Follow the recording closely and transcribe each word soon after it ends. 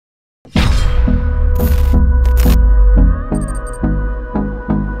Hold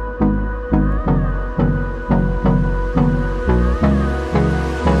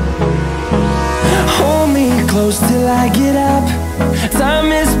me close till I get up.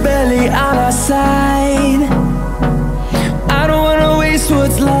 Time is barely on our side. I don't wanna waste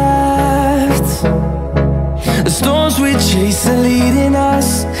what's left. The storms we chase are leading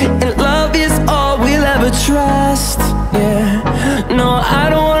us, and love is all we'll ever trust. Yeah, no, I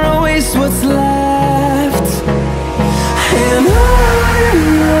don't wanna waste what's left. And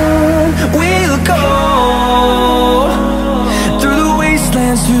on we'll go, through the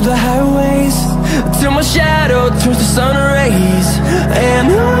wastelands, through the highways, till my shadow turns to sun rays.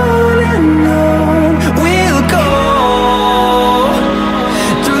 And on we'll go,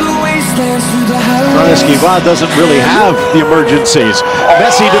 through the wastelands, through the highways. Queda doesn't really have the emergencies.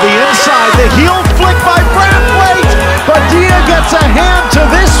 Messi to the inside, the heel flick by Braithwaite, but Dia gets a hand to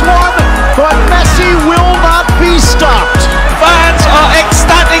this one, but Messi will not be stopped. Fans are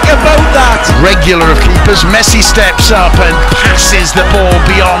ecstatic about that. Regular of keepers, Messi steps up and passes the ball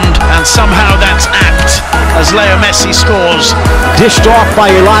beyond, and somehow that's apt as Lionel Messi scores. Dished off by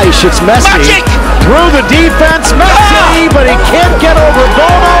Elias, it's Messi. Magic! Through the defense, Messi, but he can't get over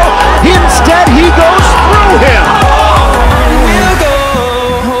Bono. Instead, he goes through him. We'll go,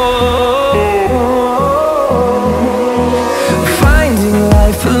 finding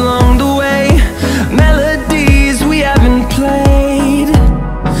life along the way, melodies we haven't played.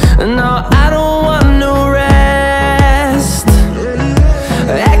 No, I don't want no rest.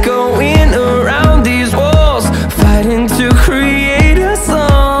 Echoing around these walls, fighting to create a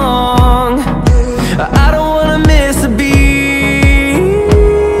song. I don't wanna miss a beat.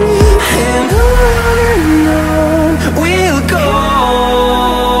 And on we'll go,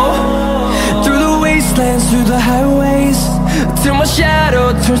 through the wastelands, through the highways, till my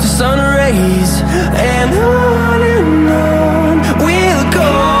shadow turns to sun rays. And on we'll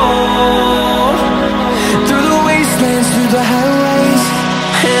go, through the wastelands, through the highways.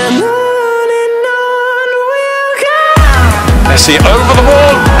 And on we'll go. Messi over the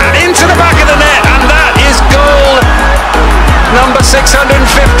wall and into the back of the net, and that is goal number 650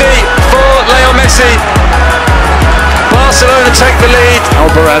 for Lionel Messi. Barcelona take the lead.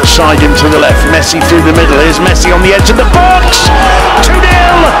 Alba outside him to the left, Messi through the middle. Here's Messi on the edge of the box. 2-0,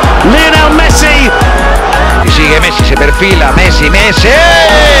 Lionel Messi. Y sigue Messi, se perfila, Messi.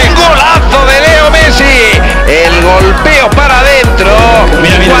 Golazo de Leo Messi. El golpeo para adentro.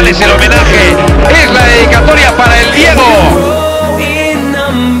 ¿Cuál es el homenaje? Es la dedicatoria para el Diego. In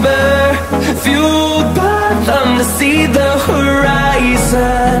number, fueled by them to see the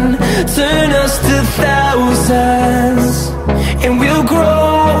horizon, turn us to thousands, and we'll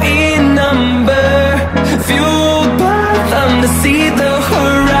grow in number, fueled by them to see the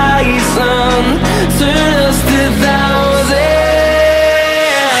horizon, turn us to thousands.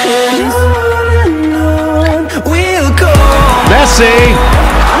 And on we'll go. Messi.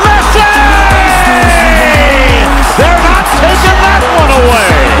 They're not taking that one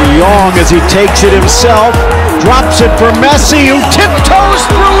away. Young as he takes it himself, drops it for Messi, who tiptoes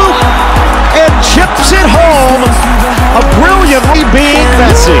through and chips it home. A brilliantly being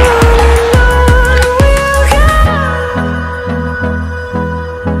Messi.